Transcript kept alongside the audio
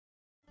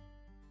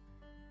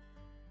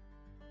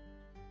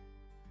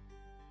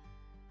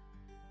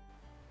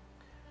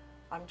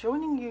I'm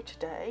joining you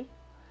today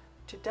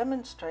to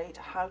demonstrate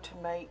how to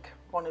make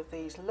one of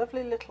these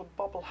lovely little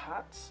bobble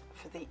hats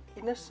for the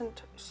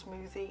Innocent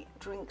Smoothie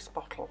drinks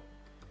bottle.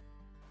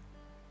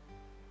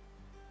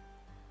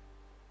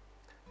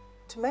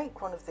 To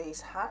make one of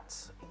these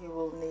hats you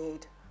will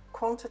need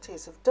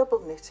quantities of double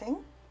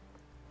knitting,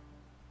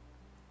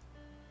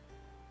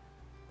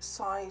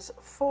 size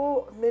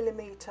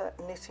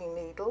 4mm knitting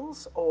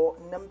needles or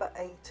number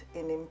 8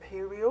 in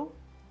imperial,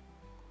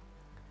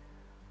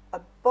 a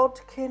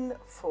bodkin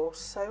for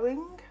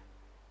sewing,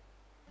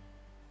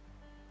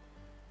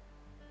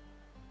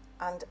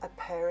 and a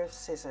pair of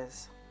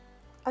scissors,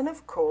 and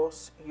of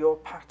course your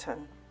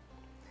pattern.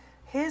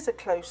 Here's a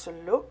closer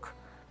look.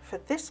 For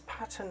this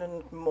pattern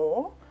and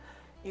more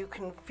you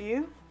can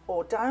view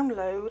or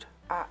download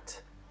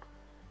at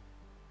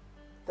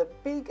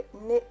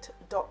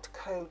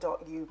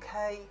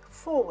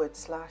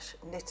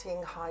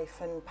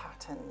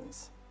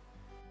thebignit.co.uk/knitting-patterns.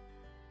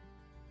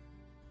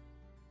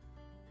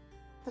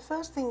 The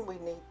first thing we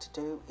need to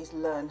do is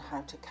learn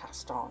how to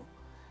cast on.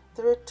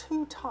 There are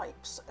two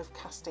types of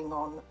casting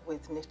on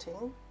with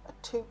knitting, a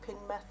 2-pin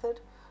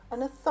method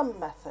and a thumb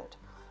method.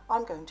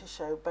 I'm going to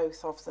show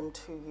both of them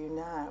to you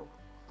now.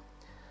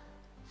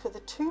 For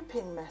the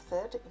 2-pin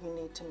method you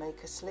need to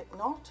make a slip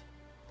knot,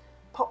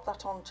 pop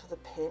that onto the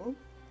pin,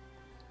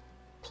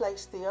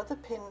 place the other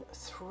pin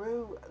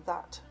through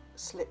that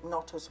slip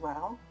knot as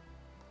well,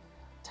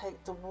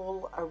 take the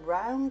wool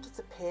around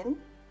the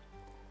pin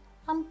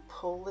and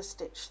pull the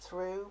stitch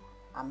through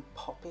and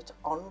pop it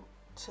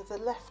onto the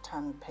left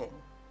hand pin.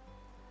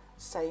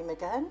 Same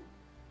again,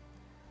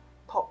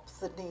 pop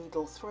the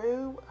needle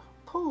through,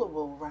 pull the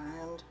wool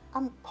round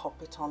and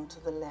pop it onto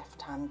the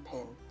left hand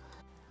pin.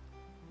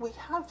 We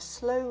have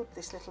slowed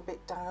this little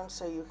bit down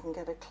so you can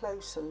get a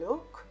closer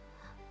look,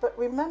 but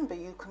remember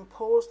you can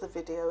pause the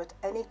video at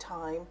any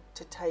time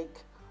to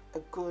take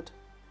a good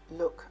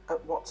look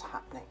at what's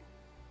happening.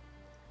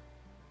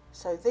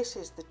 So this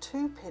is the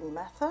 2-pin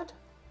method.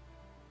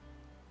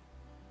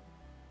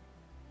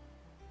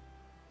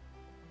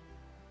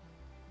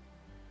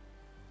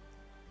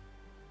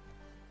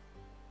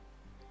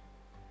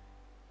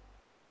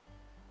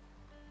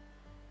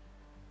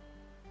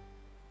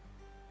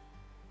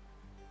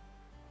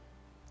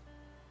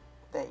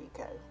 There you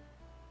go.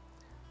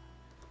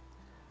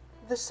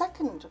 The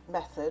second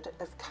method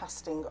of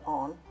casting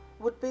on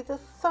would be the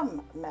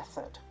thumb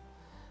method.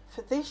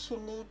 For this you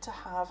need to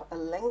have a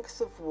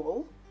length of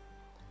wool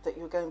that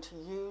you're going to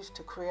use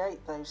to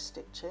create those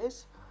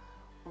stitches.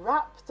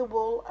 Wrap the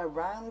wool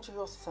around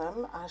your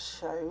thumb as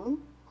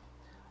shown,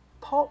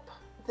 pop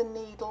the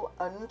needle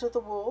under the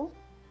wool,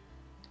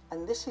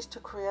 and this is to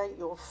create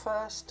your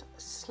first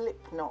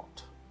slip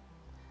knot.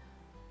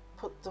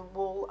 Put the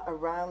wool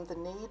around the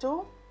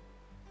needle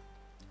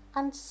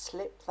and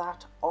slip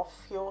that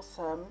off your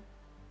thumb,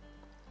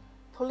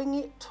 pulling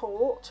it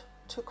taut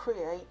to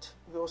create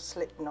your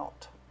slip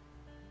knot.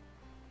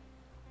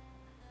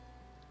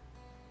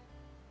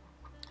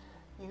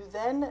 You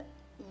then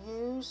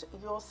use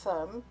your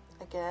thumb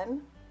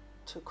again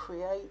to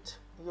create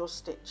your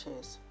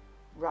stitches.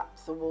 Wrap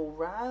the wool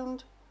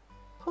round,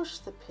 push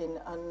the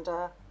pin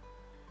under,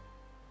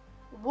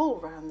 wool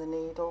round the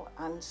needle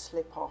and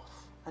slip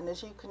off, and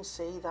as you can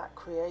see that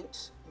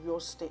creates your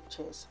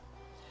stitches.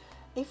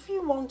 If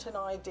you want an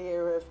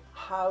idea of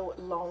how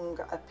long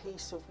a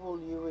piece of wool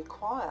you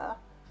require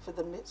for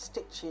the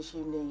stitches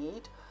you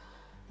need,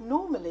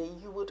 normally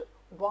you would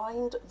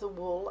wind the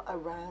wool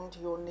around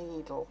your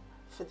needle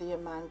for the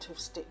amount of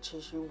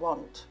stitches you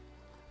want,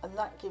 and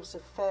that gives a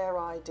fair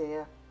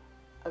idea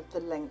of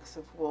the length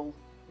of wool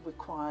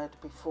required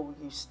before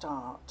you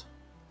start.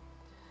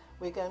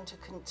 We're going to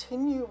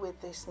continue with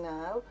this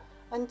now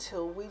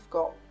until we've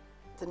got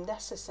the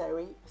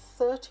necessary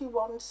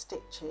 31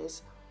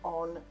 stitches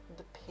on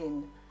the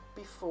pin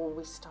before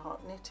we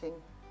start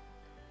knitting.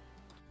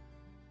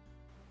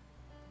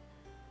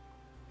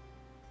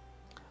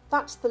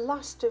 That's the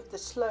last of the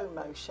slow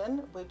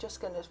motion. We're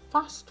just going to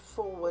fast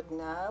forward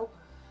now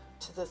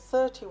to the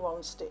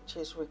 31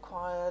 stitches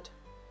required.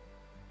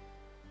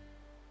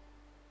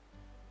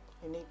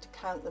 You need to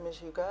count them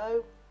as you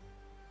go.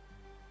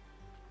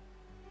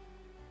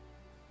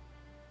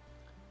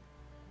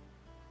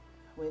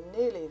 We're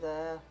nearly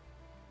there.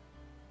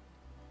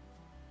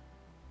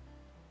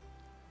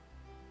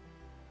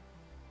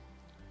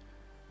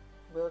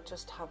 We'll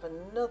just have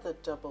another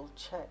double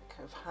check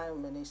of how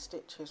many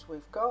stitches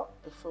we've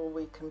got before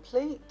we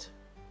complete.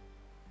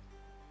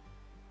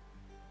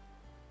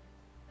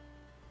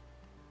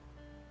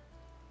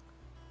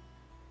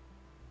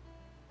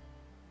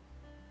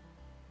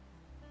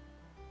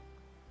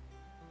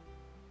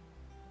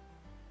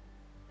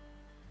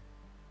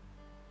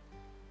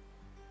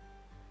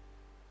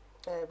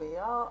 There we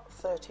are,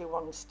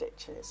 31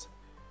 stitches.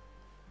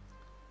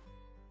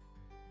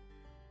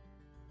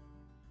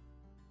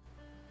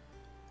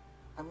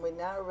 And we're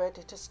now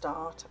ready to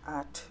start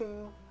our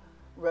 2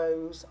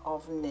 rows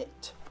of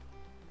knit.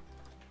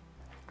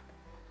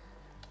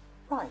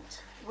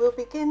 Right, we'll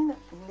begin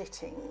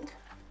knitting.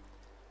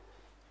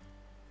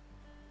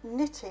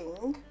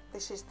 Knitting,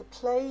 this is the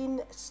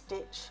plain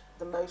stitch,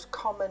 the most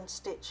common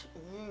stitch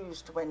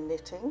used when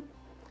knitting.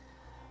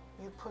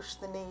 You push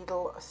the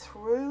needle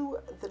through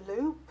the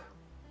loop,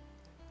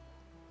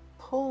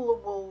 pull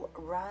the wool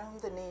around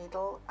the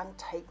needle and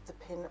take the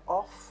pin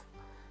off.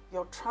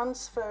 You're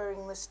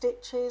transferring the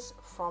stitches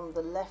from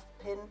the left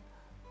pin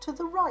to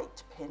the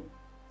right pin,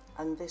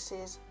 and this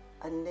is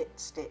a knit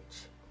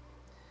stitch.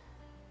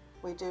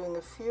 We're doing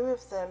a few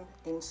of them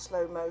in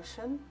slow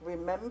motion.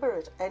 Remember,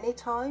 at any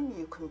time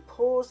you can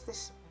pause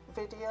this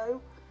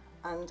video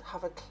and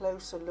have a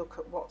closer look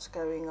at what's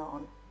going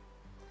on.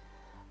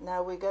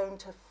 Now we're going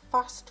to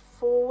fast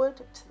forward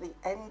to the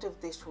end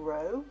of this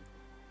row.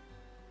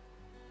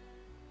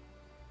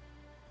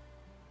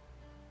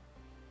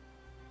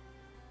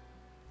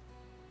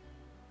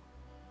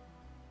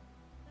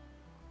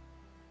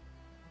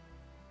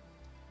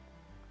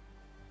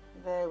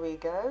 There we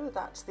go,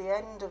 that's the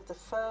end of the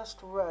first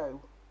row.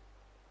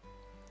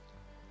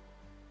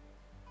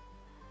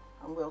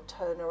 And we'll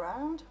turn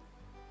around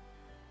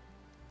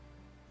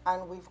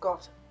and we've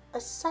got a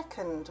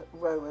second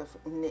row of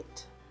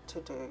knit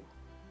to do.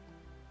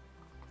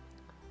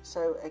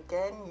 So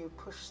again, you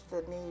push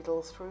the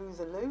needle through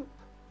the loop,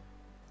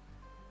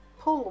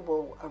 pull the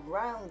wool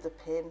around the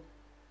pin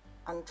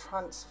and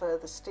transfer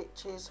the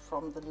stitches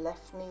from the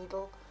left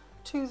needle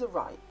to the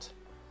right.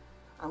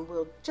 And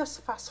we'll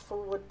just fast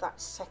forward that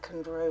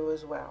second row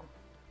as well.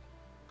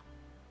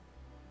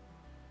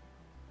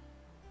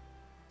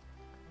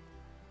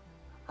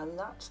 And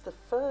that's the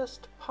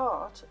first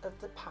part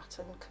of the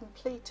pattern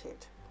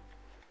completed.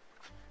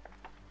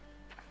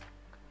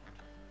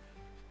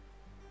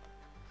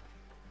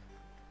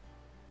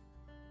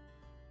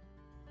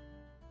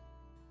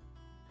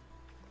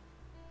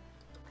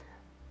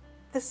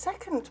 The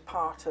second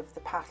part of the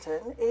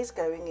pattern is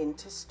going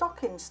into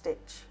stocking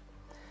stitch.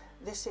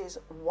 This is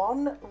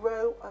one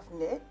row of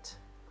knit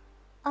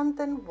and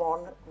then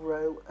one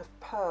row of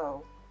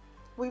purl.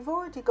 We've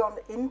already gone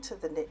into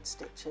the knit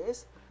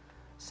stitches,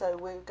 so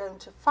we're going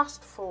to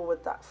fast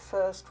forward that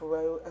first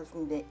row of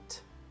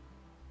knit.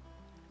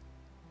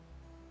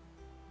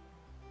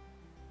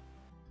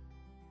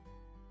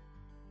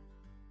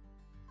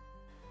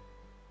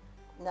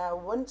 Now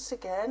once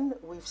again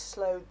we've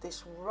slowed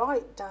this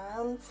right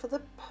down for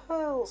the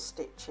purl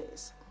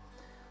stitches.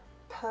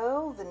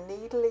 Purl, the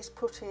needle is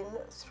put in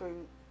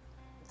through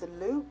the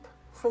loop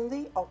from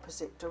the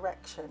opposite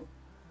direction.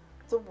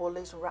 The wool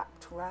is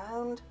wrapped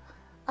round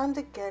and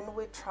again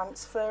we're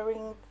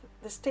transferring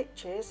the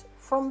stitches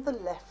from the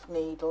left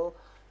needle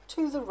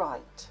to the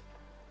right.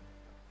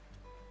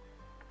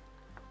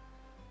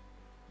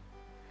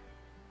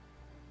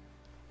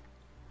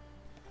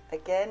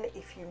 Again,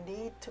 if you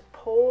need to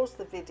pause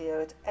the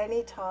video at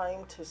any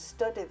time to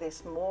study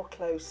this more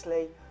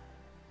closely,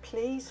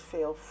 please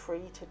feel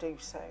free to do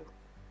so.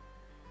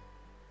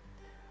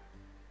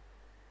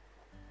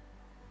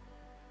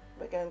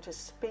 We're going to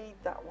speed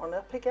that one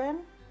up again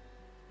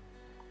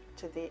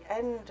to the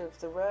end of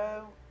the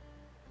row,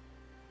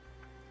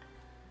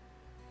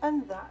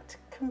 and that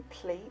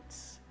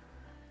completes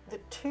the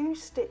 2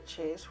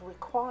 stitches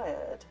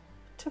required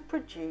to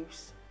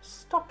produce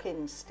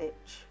stocking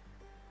stitch.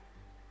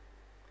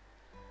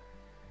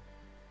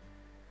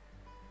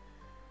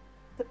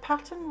 The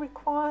pattern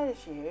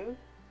requires you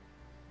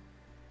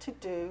to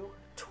do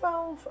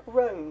 12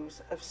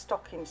 rows of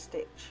stocking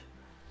stitch,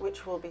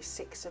 which will be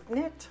 6 of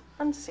knit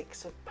and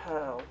 6 of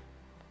purl.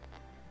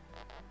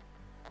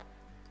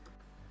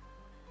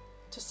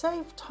 To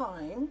save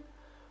time,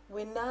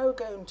 we're now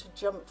going to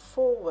jump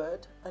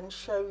forward and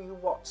show you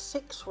what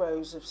 6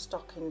 rows of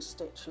stocking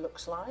stitch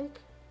looks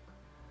like,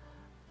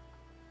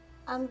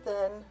 and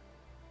then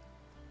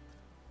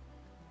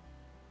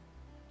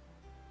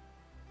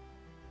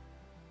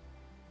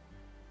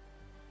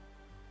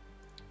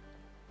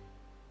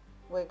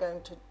we're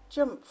going to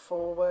jump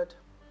forward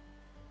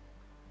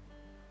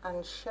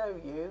and show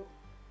you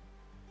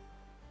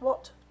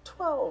what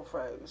 12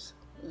 rows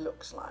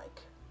looks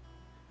like.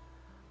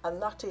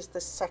 And that is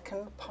the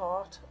second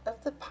part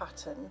of the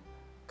pattern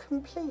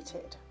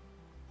completed.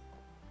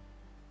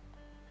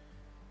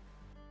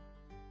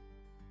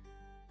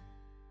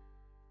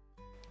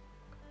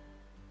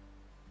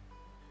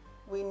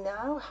 We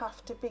now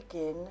have to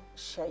begin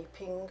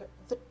shaping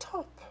the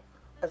top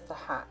of the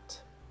hat,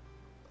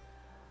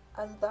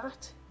 and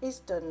that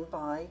is done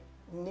by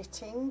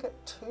knitting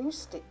 2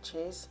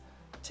 stitches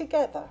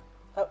together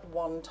at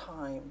one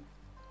time.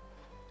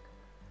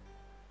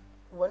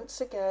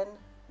 Once again,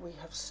 we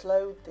have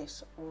slowed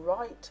this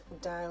right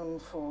down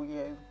for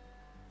you.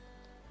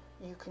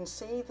 You can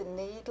see the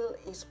needle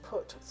is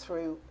put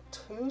through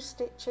 2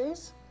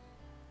 stitches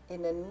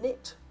in a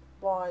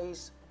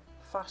knit-wise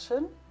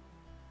fashion.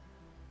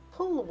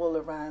 Pull the wool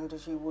around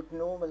as you would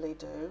normally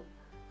do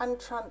and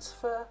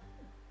transfer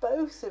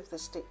both of the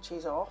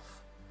stitches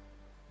off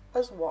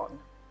as one.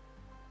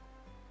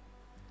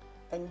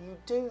 And you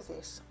do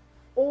this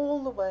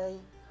all the way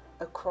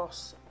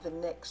across the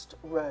next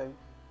row.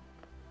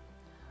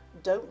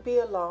 Don't be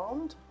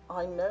alarmed,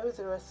 I know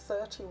there are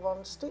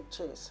 31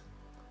 stitches,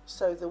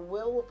 so there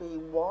will be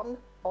one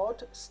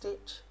odd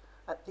stitch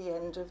at the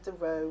end of the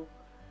row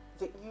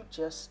that you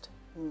just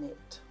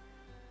knit.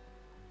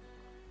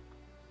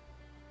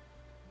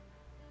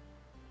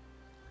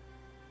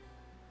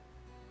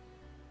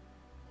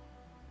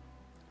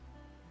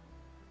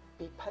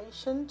 Be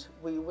patient,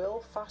 we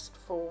will fast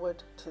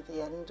forward to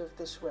the end of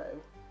this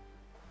row.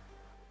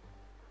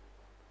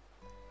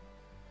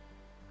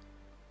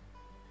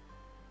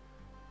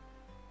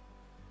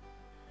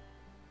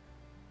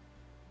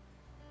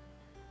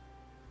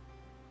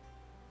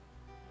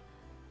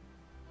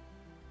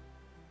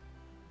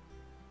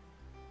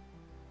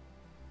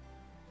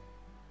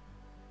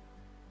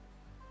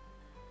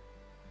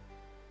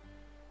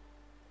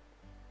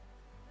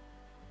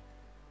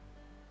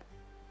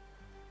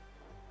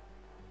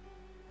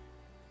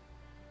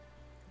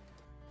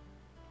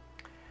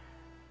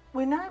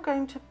 We're now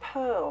going to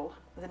purl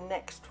the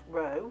next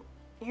row.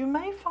 You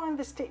may find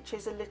the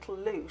stitches a little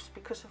loose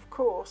because of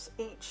course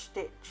each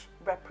stitch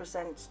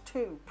represents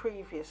two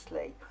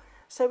previously,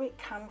 so it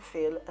can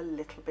feel a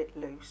little bit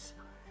loose.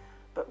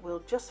 But we'll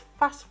just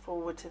fast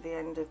forward to the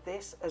end of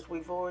this as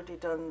we've already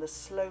done the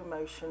slow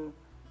motion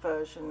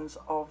versions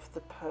of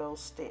the purl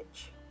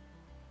stitch.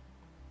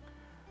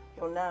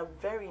 You're now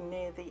very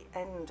near the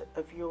end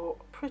of your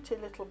pretty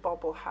little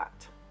bobble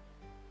hat.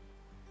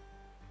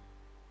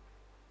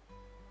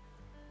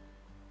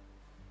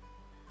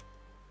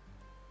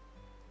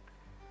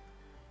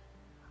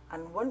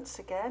 And once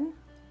again,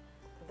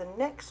 the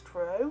next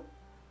row,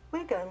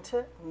 we're going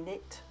to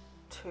knit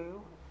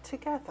two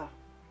together.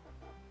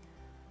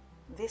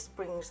 This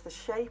brings the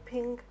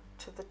shaping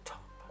to the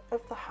top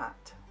of the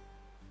hat.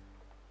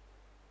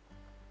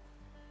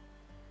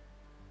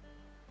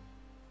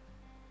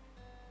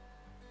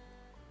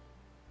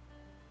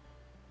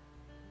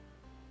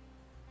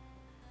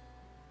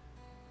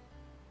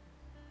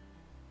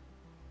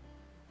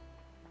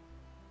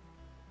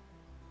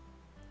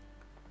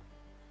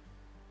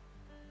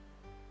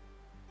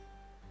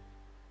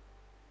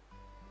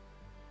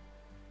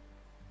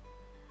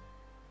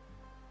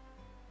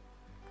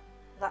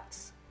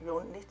 That's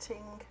your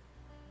knitting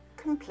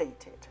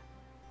completed.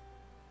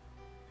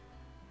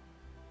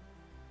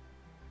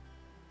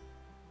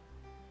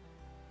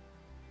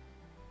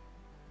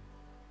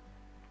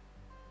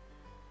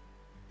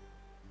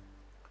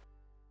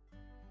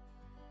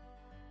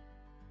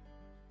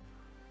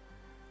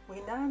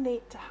 We now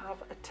need to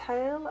have a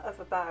tail of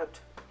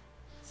about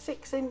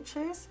 6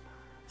 inches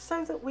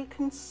so that we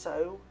can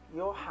sew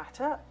your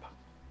hat up.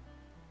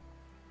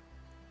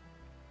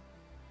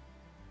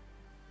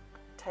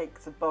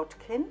 Take the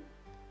bodkin,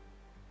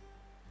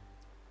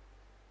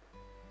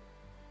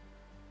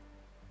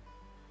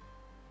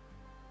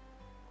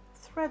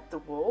 thread the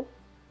wool,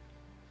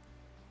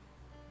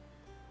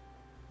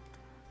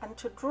 and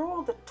to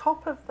draw the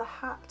top of the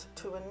hat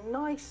to a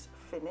nice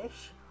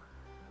finish,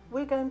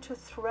 we're going to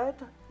thread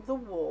the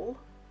wool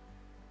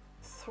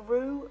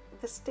through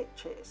the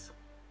stitches.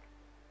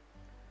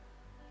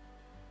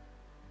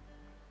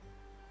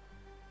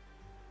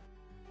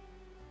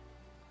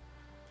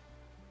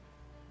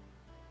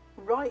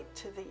 Right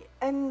to the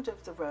end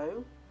of the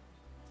row,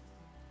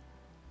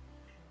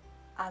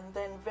 and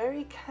then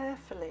very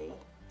carefully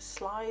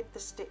slide the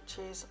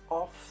stitches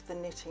off the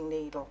knitting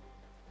needle.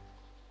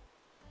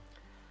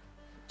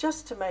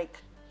 Just to make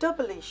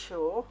doubly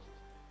sure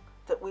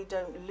that we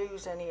don't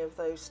lose any of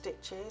those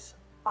stitches,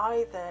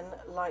 I then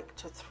like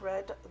to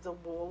thread the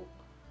wool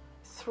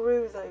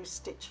through those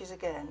stitches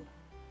again.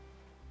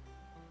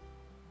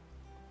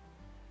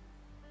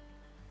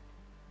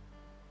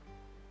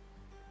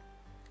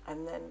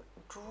 And then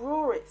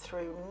draw it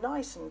through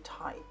nice and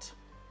tight,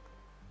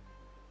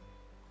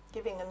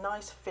 giving a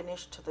nice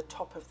finish to the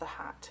top of the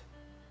hat.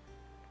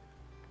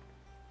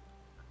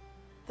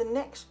 The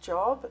next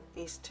job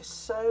is to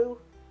sew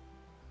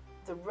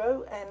the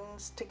row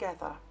ends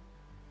together.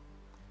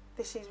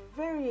 This is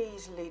very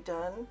easily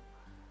done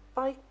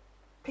by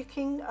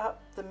picking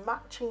up the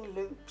matching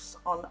loops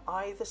on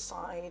either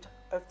side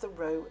of the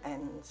row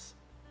ends.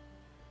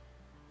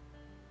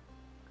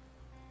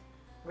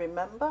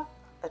 Remember,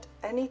 at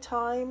any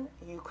time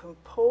you can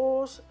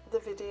pause the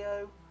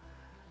video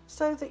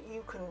so that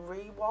you can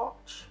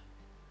re-watch,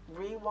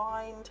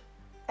 rewind,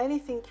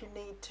 anything you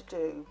need to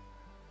do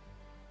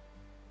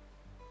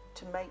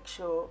to make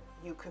sure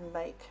you can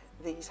make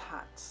these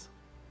hats.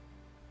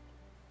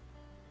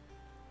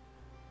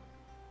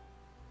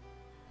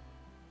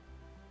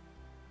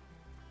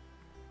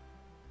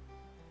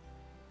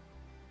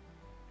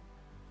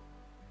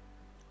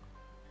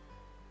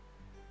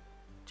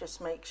 Just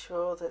make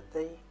sure that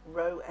the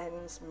row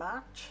ends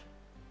match.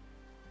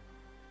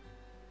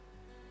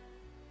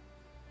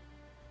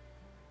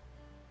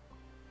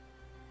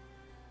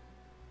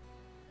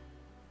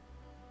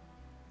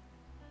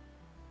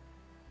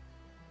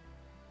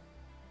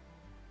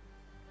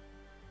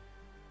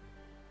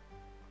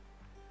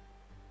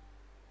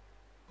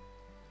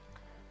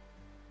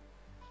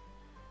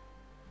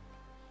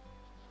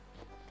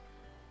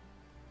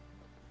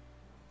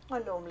 I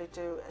normally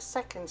do a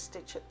second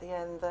stitch at the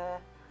end there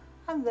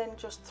and then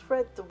just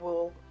thread the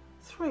wool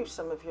through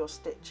some of your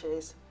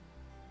stitches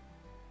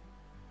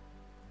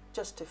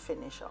just to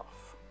finish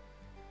off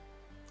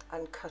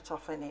and cut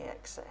off any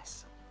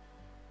excess.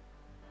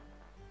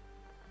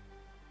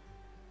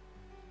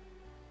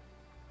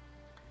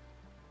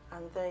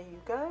 And there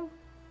you go,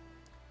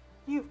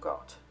 you've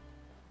got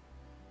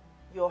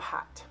your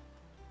hat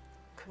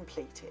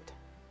completed.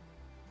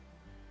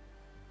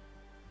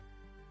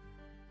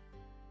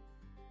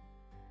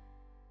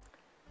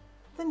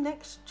 The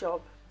next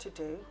job to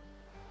do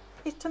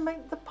is to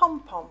make the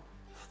pom-pom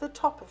for the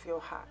top of your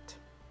hat.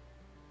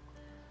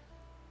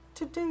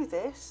 To do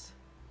this,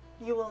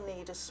 you will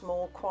need a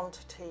small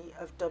quantity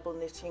of double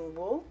knitting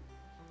wool,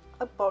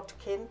 a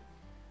bodkin,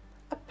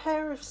 a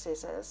pair of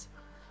scissors,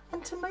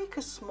 and to make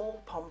a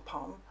small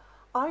pom-pom,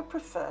 I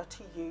prefer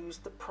to use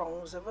the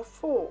prongs of a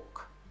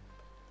fork.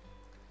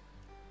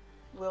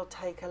 We'll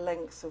take a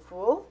length of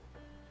wool,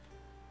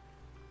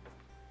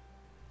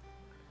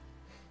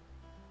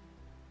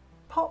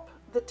 pop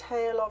the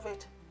tail of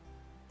it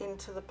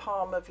into the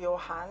palm of your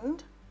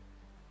hand,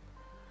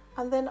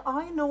 and then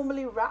I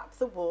normally wrap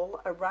the wool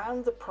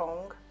around the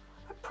prong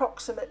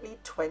approximately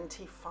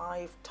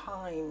 25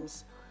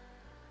 times.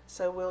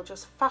 So we'll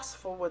just fast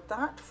forward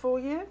that for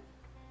you,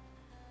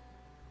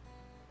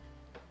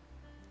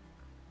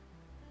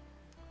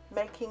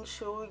 making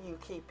sure you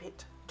keep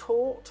it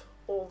taut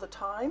all the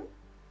time.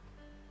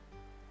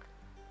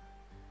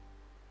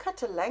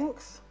 Cut a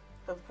length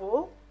of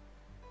wool,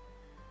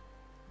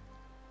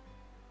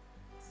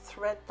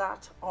 thread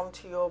that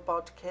onto your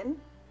bodkin,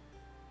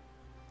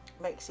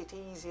 makes it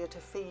easier to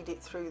feed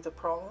it through the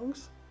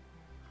prongs,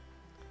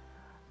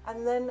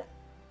 and then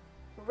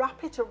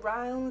wrap it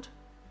around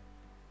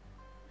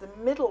the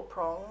middle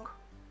prong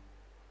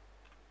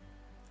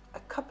a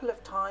couple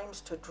of times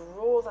to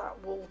draw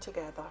that wool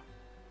together.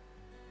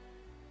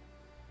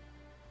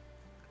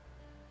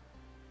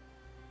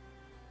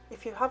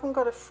 If you haven't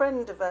got a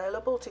friend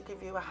available to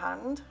give you a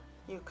hand,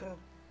 you can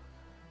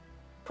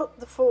put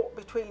the fork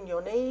between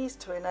your knees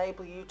to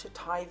enable you to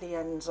tie the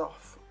ends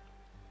off.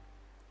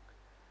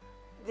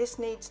 This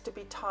needs to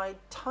be tied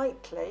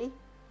tightly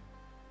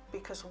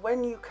because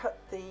when you cut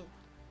the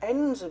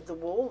ends of the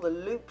wool, the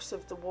loops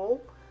of the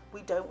wool,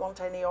 we don't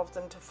want any of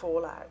them to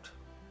fall out.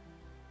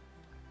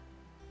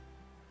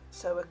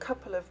 So a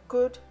couple of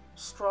good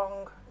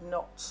strong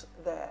knots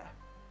there.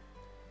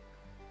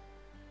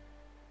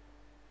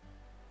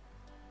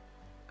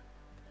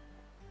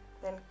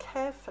 Then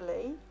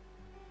carefully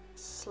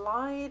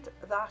slide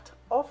that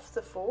off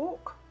the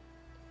fork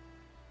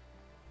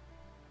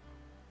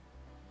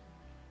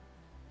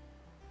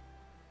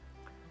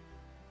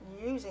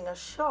using a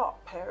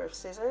sharp pair of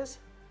scissors,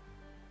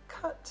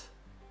 cut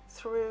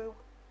through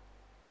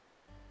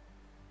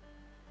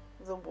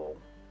the wool,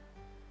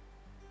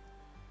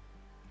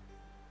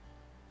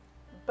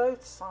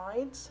 both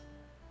sides.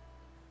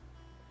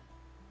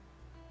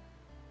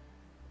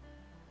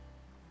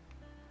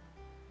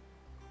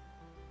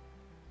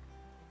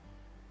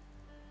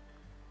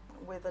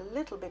 With a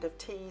little bit of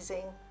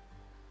teasing,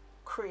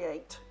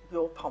 create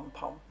your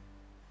pom-pom.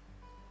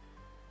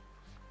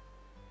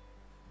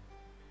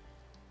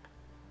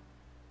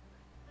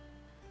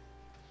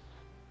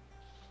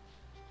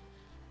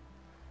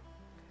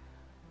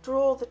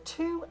 Draw the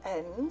two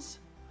ends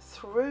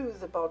through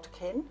the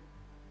bodkin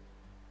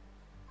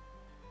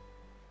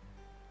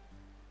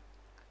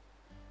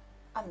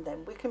and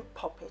then we can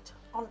pop it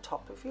on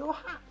top of your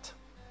hat.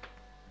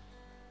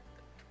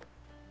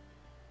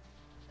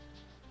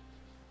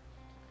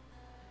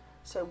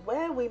 So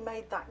where we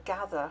made that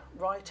gather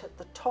right at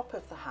the top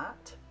of the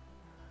hat,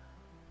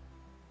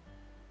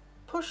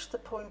 push the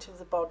point of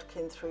the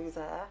bodkin through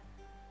there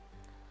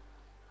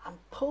and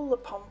pull the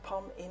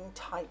pom-pom in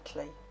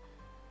tightly.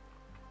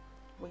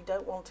 We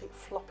don't want it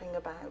flopping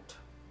about.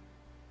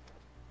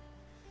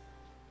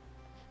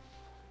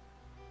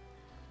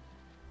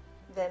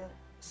 Then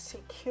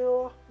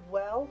secure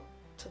well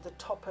to the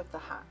top of the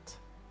hat.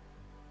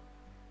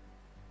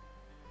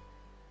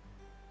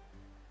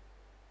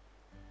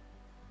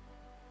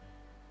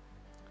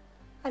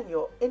 And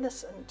your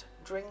innocent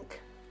drink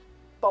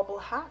bobble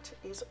hat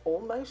is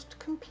almost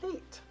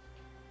complete.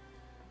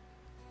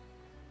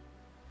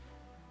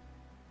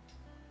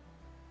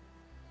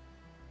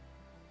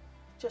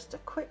 Just a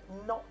quick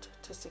knot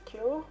to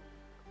secure.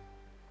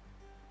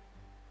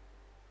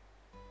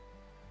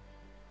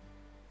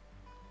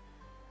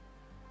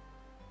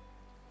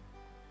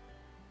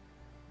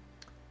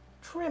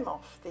 Trim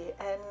off the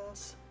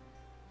ends.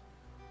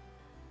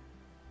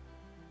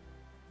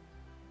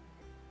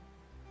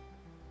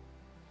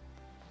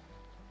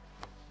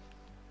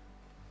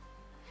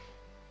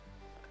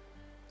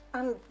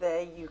 And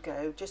there you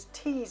go, just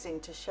tease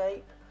into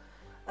shape.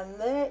 And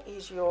there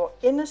is your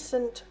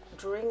innocent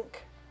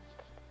drink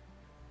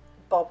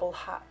bobble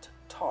hat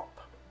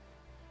top.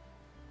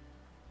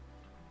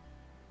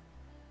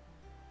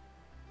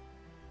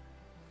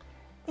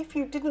 If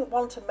you didn't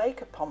want to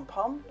make a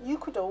pom-pom, you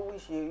could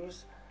always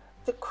use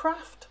the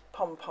craft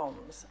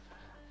pom-poms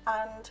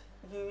and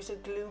use a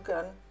glue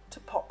gun to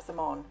pop them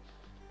on.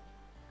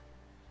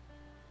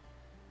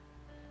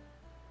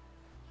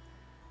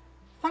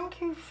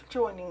 Thank you for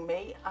joining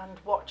me and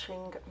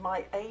watching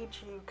my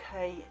Age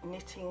UK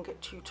knitting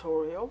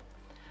tutorial.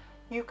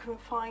 You can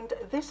find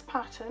this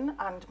pattern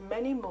and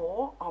many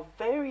more of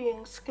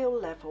varying skill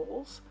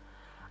levels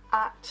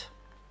at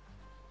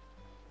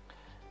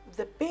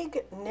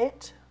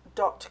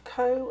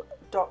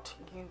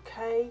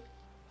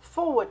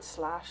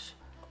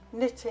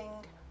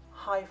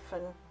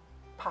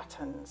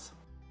thebignit.co.uk/knitting-patterns.